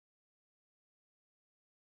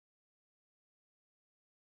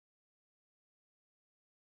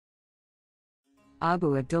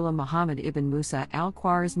Abdullah Muhammad ibn Musa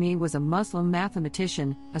al-Khwarizmi was a Muslim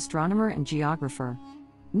mathematician, astronomer and geographer.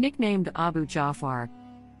 Nicknamed Abu Jaafar,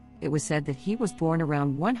 it was said that he was born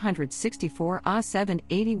around 164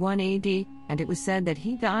 781 AD, and it was said that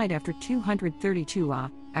he died after 232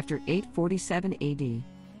 after 847 AD.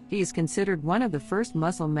 He is considered one of the first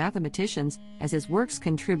Muslim mathematicians, as his works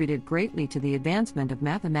contributed greatly to the advancement of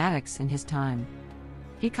mathematics in his time.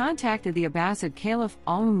 He contacted the Abbasid caliph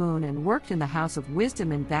al-Mamun and worked in the House of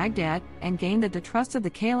Wisdom in Baghdad, and gained the trust of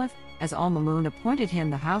the caliph, as al-Mamun appointed him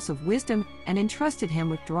the House of Wisdom and entrusted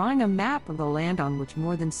him with drawing a map of the land on which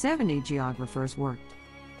more than 70 geographers worked.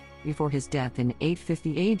 Before his death in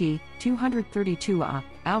 850 AD, 232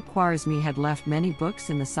 al-Khwarizmi had left many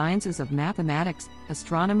books in the sciences of mathematics,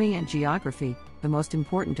 astronomy and geography, the most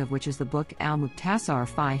important of which is the book Al-Mukhtasar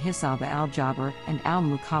fi Hisab Al-Jabr and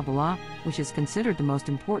Al-Muqabala, which is considered the most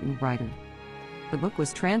important writer. The book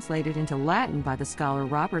was translated into Latin by the scholar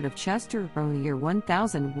Robert of Chester from the year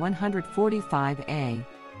 1145 A.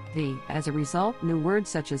 As a result, new words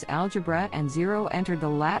such as algebra and zero entered the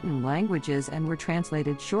Latin languages and were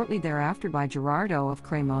translated shortly thereafter by Gerardo of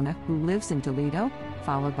Cremona, who lives in Toledo,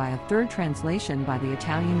 followed by a third translation by the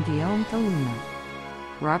Italian Guillaume de Luna.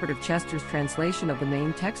 Robert of Chester's translation of the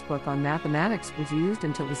main textbook on mathematics was used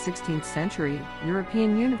until the 16th century in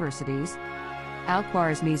European universities.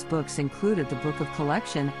 Al-Khwarizmi's books included the Book of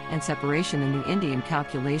Collection and Separation in the Indian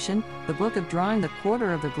Calculation, the Book of Drawing the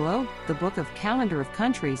Quarter of the Globe, the Book of Calendar of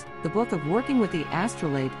Countries, the Book of Working with the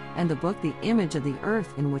Astrolabe, and the book The Image of the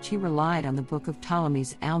Earth, in which he relied on the Book of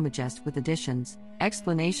Ptolemy's Almagest with additions,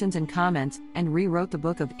 explanations and comments, and rewrote the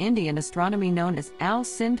Book of Indian Astronomy known as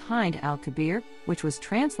Al-Sindhind al-Kabir, which was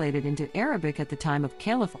translated into Arabic at the time of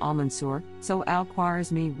Caliph al-Mansur, so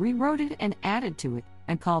Al-Khwarizmi rewrote it and added to it,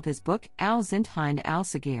 and called his book Al-Sindhind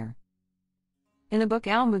al-Sagir. In the book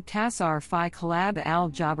Al-Mukhtasar fi Hisab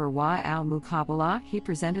Al-Jabr wa Al-Muqabala, he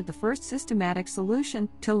presented the first systematic solution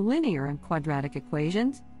to linear and quadratic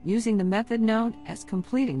equations, using the method known as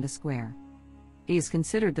completing the square. He is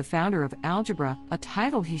considered the founder of algebra, a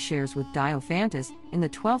title he shares with Diophantus in the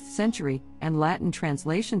 12th century, and Latin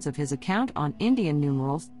translations of his account on Indian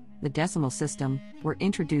numerals, the decimal system, were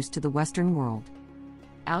introduced to the Western world.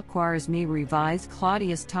 Al-Khwarizmi revised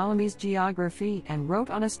Claudius Ptolemy's geography and wrote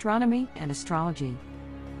on astronomy and astrology.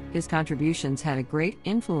 His contributions had a great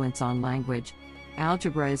influence on language.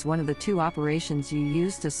 Algebra is one of the two operations you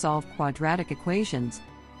use to solve quadratic equations.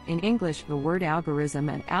 In English, the word algorithm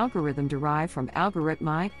and algorithm derive from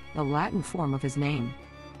algoritmi, the Latin form of his name.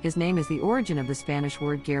 His name is the origin of the Spanish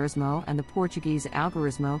word gerismo and the Portuguese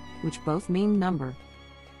algoritmo, which both mean number.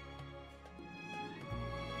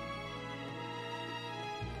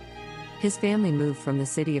 His family moved from the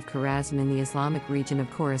city of Khwarazm in the Islamic region of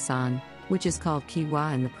Khorasan, which is called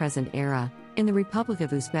Khiwa in the present era, in the Republic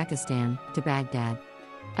of Uzbekistan, to Baghdad.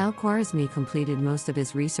 Al-Khwarizmi completed most of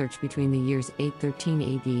his research between the years 813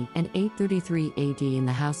 AD and 833 AD in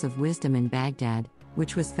the House of Wisdom in Baghdad,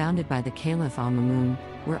 which was founded by the Caliph al-Mamun,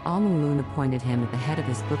 where al-Mamun appointed him at the head of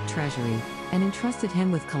his book treasury, and entrusted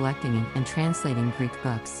him with collecting and translating Greek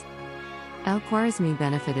books. Al-Khwarizmi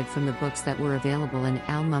benefited from the books that were available in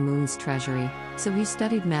al-Mamun's treasury, so he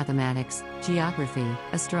studied mathematics, geography,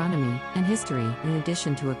 astronomy, and history in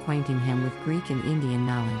addition to acquainting him with Greek and Indian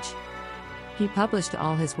knowledge. He published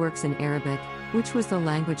all his works in Arabic, which was the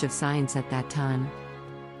language of science at that time.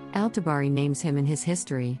 Al-Tabari names him in his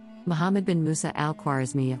history, Muhammad bin Musa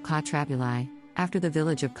al-Khwarizmi of Qatrabuli, after the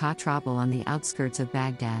village of Qatrabul on the outskirts of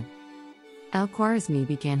Baghdad. Al-Khwarizmi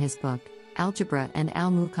began his book, Algebra and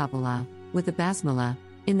Al-Muqabala, with the Basmala,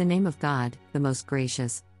 in the name of God, the most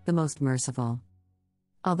gracious, the most merciful.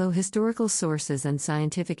 Although historical sources and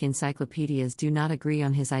scientific encyclopedias do not agree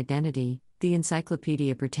on his identity, the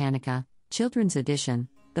Encyclopedia Britannica, Children's Edition,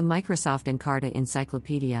 the Microsoft Encarta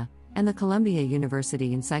Encyclopedia, and the Columbia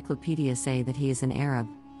University Encyclopedia say that he is an Arab,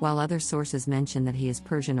 while other sources mention that he is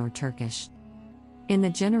Persian or Turkish. In the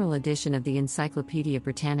general edition of the Encyclopedia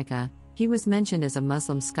Britannica, he was mentioned as a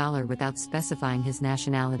Muslim scholar without specifying his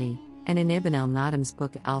nationality, and in Ibn al-Nadim's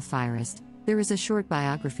book Al-Fahrist, there is a short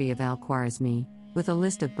biography of Al-Khwarizmi, with a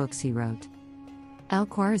list of books he wrote.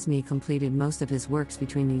 Al-Khwarizmi completed most of his works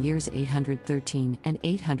between the years 813 and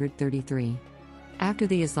 833. After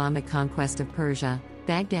the Islamic conquest of Persia,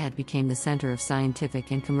 Baghdad became the center of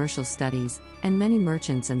scientific and commercial studies, and many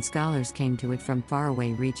merchants and scholars came to it from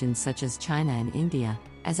faraway regions such as China and India,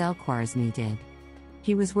 as Al-Khwarizmi did.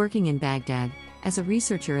 He was working in Baghdad as a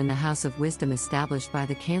researcher in the House of Wisdom established by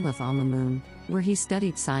the Caliph al-Mamun, where he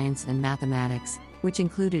studied science and mathematics, which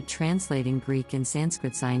included translating Greek and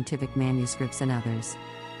Sanskrit scientific manuscripts and others.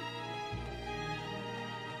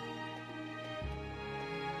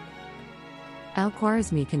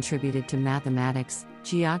 Al-Khwarizmi contributed to mathematics,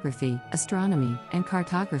 geography, astronomy, and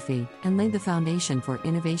cartography, and laid the foundation for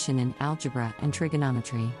innovation in algebra and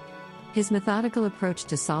trigonometry. His methodical approach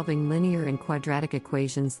to solving linear and quadratic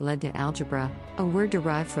equations led to algebra, a word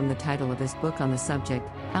derived from the title of his book on the subject,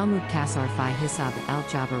 Al-Mukhtasar fi Hisab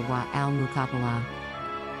Al-Jabr wa Al-Muqabala.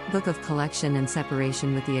 Book of Collection and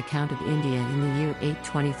Separation with the account of India in the year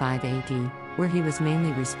 825 AD, where he was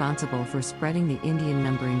mainly responsible for spreading the Indian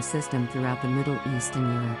numbering system throughout the Middle East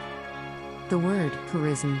and Europe. The word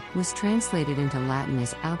Khwarizm was translated into Latin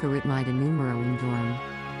as algoritmi de numero undorum.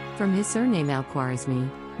 From his surname Al-Khwarizmi,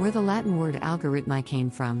 where the Latin word algoritmi came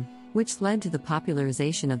from, which led to the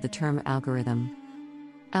popularization of the term algorithm.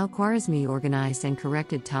 Al-Khwarizmi organized and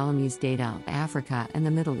corrected Ptolemy's data of Africa and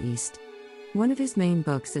the Middle East. One of his main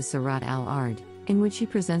books is Surat al-Ard, in which he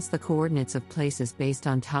presents the coordinates of places based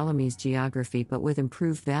on Ptolemy's geography but with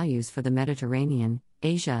improved values for the Mediterranean,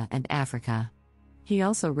 Asia, and Africa. He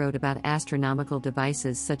also wrote about astronomical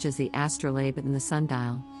devices such as the astrolabe and the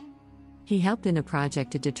sundial. He helped in a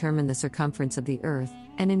project to determine the circumference of the Earth,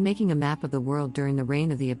 and in making a map of the world during the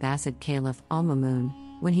reign of the Abbasid caliph al-Mamun,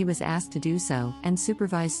 when he was asked to do so, and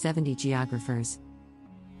supervised 70 geographers.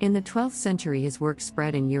 In the 12th century his work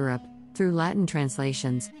spread in Europe, through Latin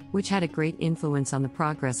translations, which had a great influence on the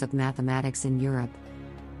progress of mathematics in Europe.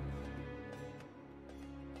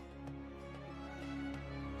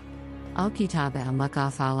 Al-Kitab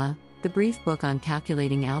al-Muqabala, the brief book on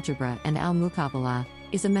calculating algebra, and al-Muqabala,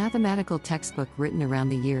 is a mathematical textbook written around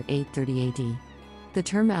the year 830 AD. The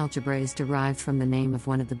term algebra is derived from the name of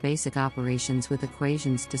one of the basic operations with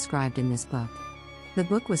equations described in this book. The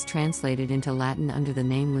book was translated into Latin under the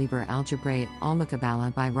name Liber Algebrae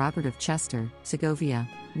al-Muqabala by Robert of Chester, Segovia,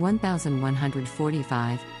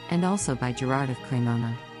 1145, and also by Gerard of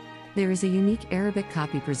Cremona. There is a unique Arabic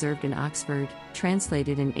copy preserved in Oxford,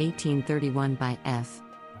 translated in 1831 by F.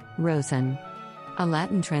 Rosen. A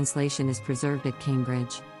Latin translation is preserved at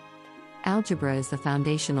Cambridge. Algebra is the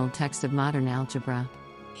foundational text of modern algebra.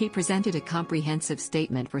 He presented a comprehensive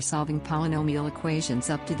statement for solving polynomial equations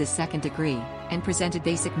up to the second degree, and presented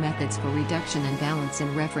basic methods for reduction and balance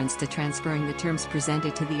in reference to transferring the terms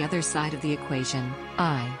presented to the other side of the equation,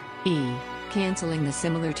 i.e., cancelling the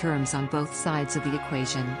similar terms on both sides of the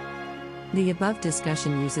equation. The above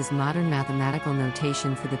discussion uses modern mathematical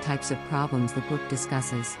notation for the types of problems the book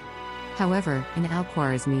discusses. However, in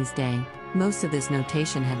Al-Khwarizmi's day, most of this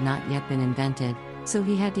notation had not yet been invented, so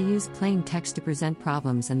he had to use plain text to present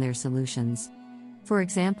problems and their solutions. For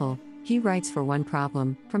example, he writes for one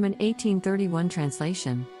problem, from an 1831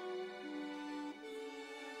 translation.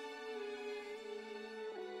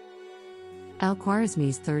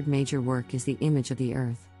 Al-Khwarizmi's third major work is The Image of the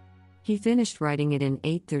Earth. He finished writing it in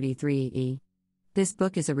 833 E. This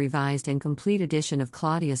book is a revised and complete edition of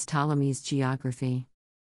Claudius Ptolemy's geography.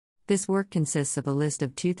 This work consists of a list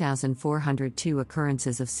of 2,402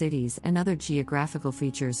 occurrences of cities and other geographical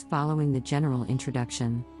features following the general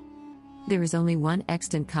introduction. There is only one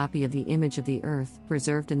extant copy of The Image of the Earth,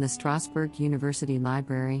 preserved in the Strasbourg University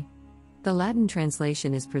Library. The Latin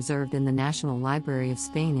translation is preserved in the National Library of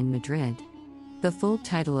Spain in Madrid. The full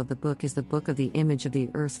title of the book is The Book of the Image of the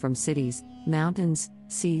Earth from Cities, Mountains,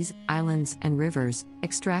 Seas, Islands, and Rivers,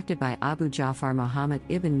 extracted by Abu Jaafar Muhammad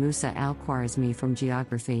ibn Musa al-Khwarizmi from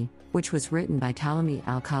Geography, which was written by Ptolemy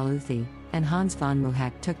al-Kaluthi, and Hans von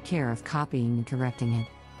Mohek took care of copying and correcting it.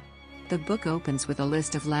 The book opens with a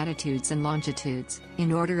list of latitudes and longitudes,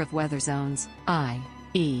 in order of weather zones,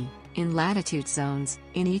 i.e., in latitude zones,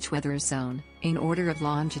 in each weather zone, in order of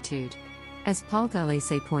longitude. As Paul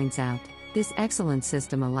Galese points out, this excellent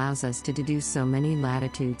system allows us to deduce so many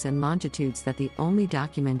latitudes and longitudes that the only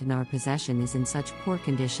document in our possession is in such poor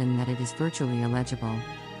condition that it is virtually illegible.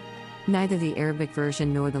 Neither the Arabic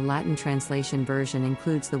version nor the Latin translation version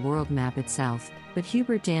includes the world map itself, but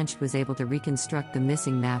Hubert Dancht was able to reconstruct the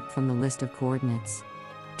missing map from the list of coordinates.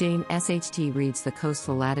 Dane SHT reads the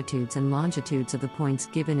coastal latitudes and longitudes of the points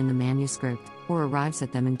given in the manuscript, or arrives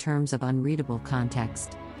at them in terms of unreadable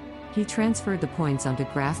context. He transferred the points onto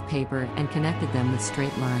graph paper and connected them with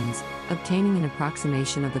straight lines, obtaining an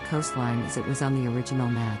approximation of the coastline as it was on the original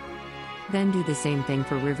map. Then do the same thing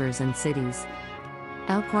for rivers and cities.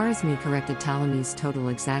 Al-Khwarizmi corrected Ptolemy's total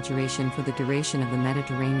exaggeration for the duration of the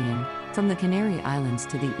Mediterranean. From the Canary Islands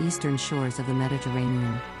to the eastern shores of the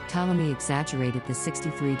Mediterranean, Ptolemy exaggerated the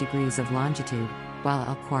 63 degrees of longitude, while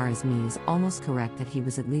Al-Khwarizmi is almost correct that he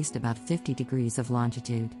was at least about 50 degrees of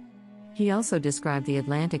longitude. He also described the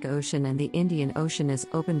Atlantic Ocean and the Indian Ocean as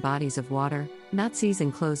open bodies of water, not seas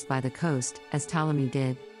enclosed by the coast, as Ptolemy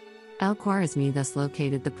did. Al-Khwarizmi thus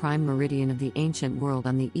located the prime meridian of the ancient world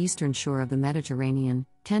on the eastern shore of the Mediterranean,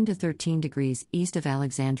 10 to 13 degrees east of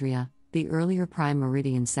Alexandria, the earlier prime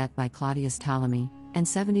meridian set by Claudius Ptolemy, and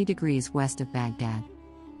 70 degrees west of Baghdad.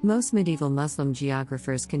 Most medieval Muslim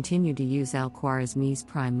geographers continue to use Al-Khwarizmi's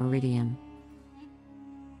prime meridian.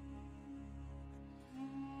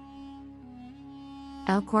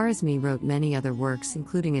 Al-Khwarizmi wrote many other works,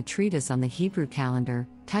 including a treatise on the Hebrew calendar,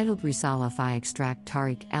 titled Risala fi Extract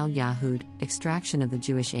Tariq al-Yahud, Extraction of the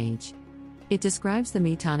Jewish Age. It describes the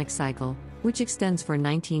Metonic cycle, which extends for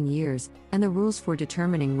 19 years, and the rules for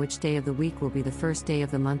determining which day of the week will be the first day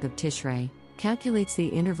of the month of Tishrei, calculates the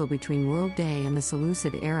interval between World Day and the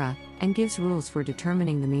Seleucid era, and gives rules for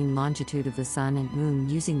determining the mean longitude of the sun and moon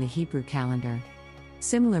using the Hebrew calendar.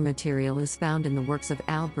 Similar material is found in the works of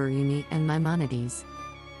al-Biruni and Maimonides.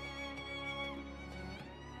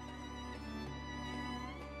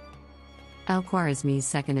 Al-Khwarizmi's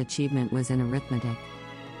second achievement was in arithmetic.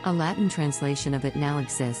 A Latin translation of it now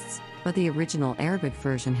exists, but the original Arabic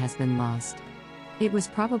version has been lost. It was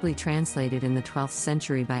probably translated in the 12th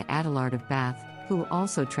century by Abdullah of Bath, who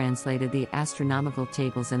also translated the astronomical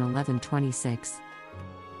tables in 1126.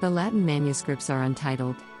 The Latin manuscripts are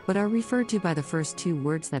untitled, but are referred to by the first two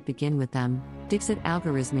words that begin with them: Dixit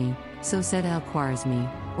Algorithmi, so said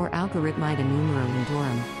Al-Khwarizmi, or Algorithmida Numero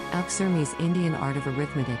Lindorum, Al-Khwarizmi's Indian Art of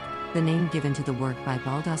Arithmetic, the name given to the work by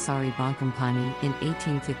Baldassari Boncompagni in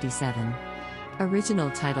 1857. Original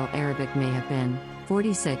title Arabic may have been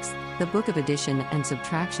 46, the Book of Addition and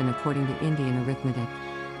Subtraction according to Indian arithmetic.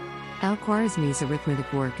 Al-Khwarizmi's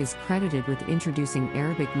arithmetic work is credited with introducing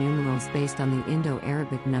Arabic numerals based on the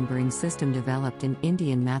Indo-Arabic numbering system developed in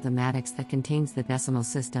Indian mathematics that contains the decimal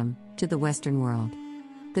system, to the Western world.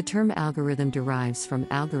 The term algorithm derives from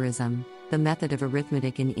algorithm, the method of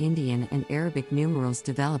arithmetic in Indian and Arabic numerals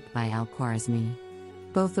developed by Al-Khwarizmi.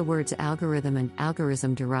 Both the words algorithm and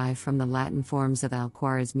algorithm derive from the Latin forms of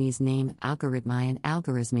Al-Khwarizmi's name algorithmi and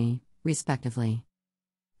algorithmi, respectively.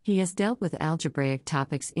 He has dealt with algebraic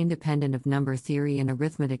topics independent of number theory and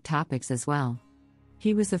arithmetic topics as well.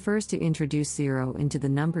 He was the first to introduce zero into the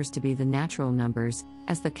numbers to be the natural numbers,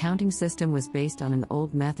 as the counting system was based on an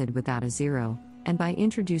old method without a zero, and by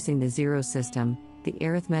introducing the zero system, the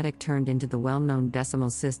arithmetic turned into the well-known decimal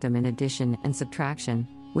system in addition and subtraction,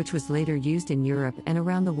 which was later used in Europe and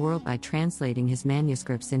around the world by translating his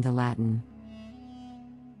manuscripts into Latin.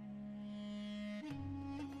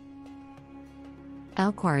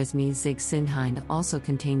 Al-Khwarizmi's Zig-Sindhind also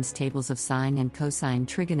contains tables of sine and cosine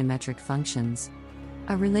trigonometric functions.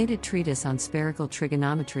 A related treatise on spherical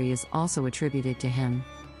trigonometry is also attributed to him.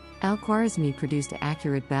 Al-Khwarizmi produced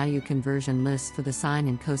accurate value conversion lists for the sine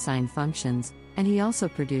and cosine functions, and he also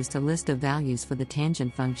produced a list of values for the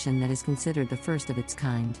tangent function that is considered the first of its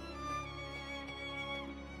kind.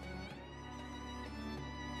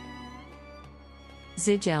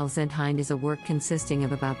 Zig al-Sindhind is a work consisting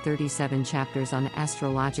of about 37 chapters on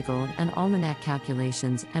astrological and almanac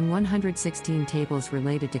calculations and 116 tables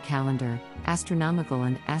related to calendar, astronomical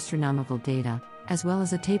and astronomical data, as well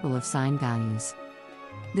as a table of sign values.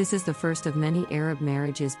 This is the first of many Arab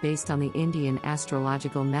marriages based on the Indian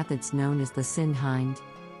astrological methods known as the Sindhind.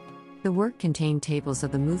 The work contained tables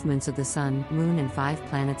of the movements of the sun, moon, and 5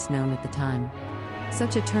 planets known at the time.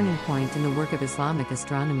 Such a turning point in the work of Islamic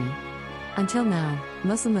astronomy. Until now,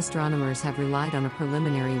 Muslim astronomers have relied on a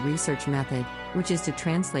preliminary research method, which is to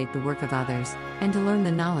translate the work of others, and to learn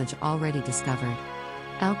the knowledge already discovered.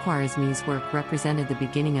 Al-Khwarizmi's work represented the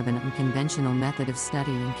beginning of an unconventional method of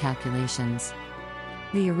study and calculations.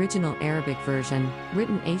 The original Arabic version,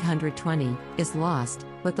 written 820, is lost,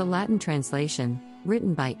 but the Latin translation,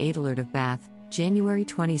 written by Abdullah of Bath, January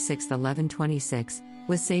 26, 1126,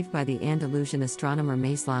 was saved by the Andalusian astronomer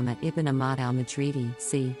Maslama ibn Ahmad al-Matridi,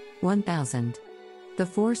 c. 1000. The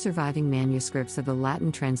 4 surviving manuscripts of the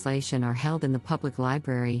Latin translation are held in the public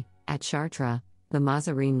library, at Chartres, the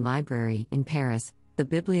Mazarin Library in Paris, the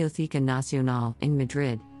Biblioteca Nacional in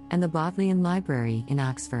Madrid, and the Bodleian Library in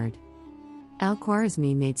Oxford.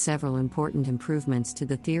 Al-Khwarizmi made several important improvements to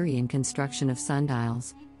the theory and construction of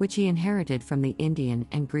sundials, which he inherited from the Indian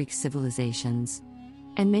and Greek civilizations,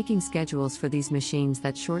 and making schedules for these machines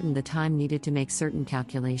that shortened the time needed to make certain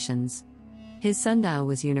calculations. His sundial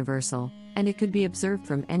was universal, and it could be observed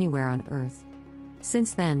from anywhere on Earth.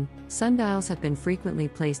 Since then, sundials have been frequently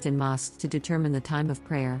placed in mosques to determine the time of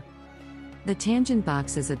prayer. The tangent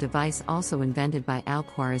box is a device also invented by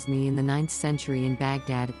Al-Khwarizmi in the 9th century in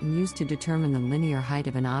Baghdad and used to determine the linear height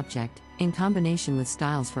of an object, in combination with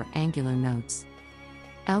styles for angular notes.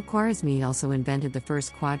 Al-Khwarizmi also invented the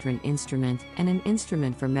first quadrant instrument and an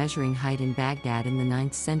instrument for measuring height in Baghdad in the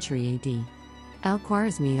 9th century AD.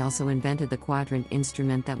 Al-Khwarizmi also invented the quadrant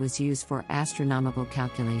instrument that was used for astronomical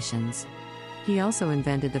calculations. He also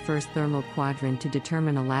invented the first thermal quadrant to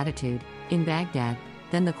determine a latitude, in Baghdad,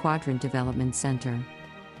 then the Quadrant Development Center.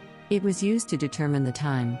 It was used to determine the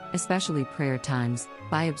time, especially prayer times,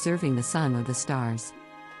 by observing the sun or the stars.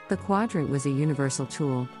 The quadrant was a universal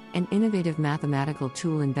tool, an innovative mathematical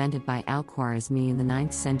tool invented by Al-Khwarizmi in the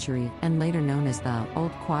 9th century and later known as the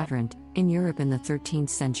Old Quadrant, in Europe in the 13th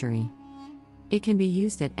century. It can be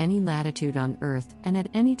used at any latitude on Earth and at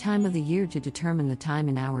any time of the year to determine the time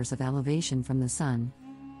in hours of elevation from the sun.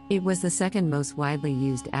 It was the second most widely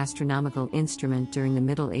used astronomical instrument during the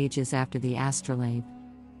Middle Ages after the astrolabe.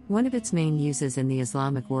 One of its main uses in the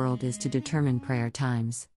Islamic world is to determine prayer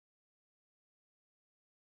times.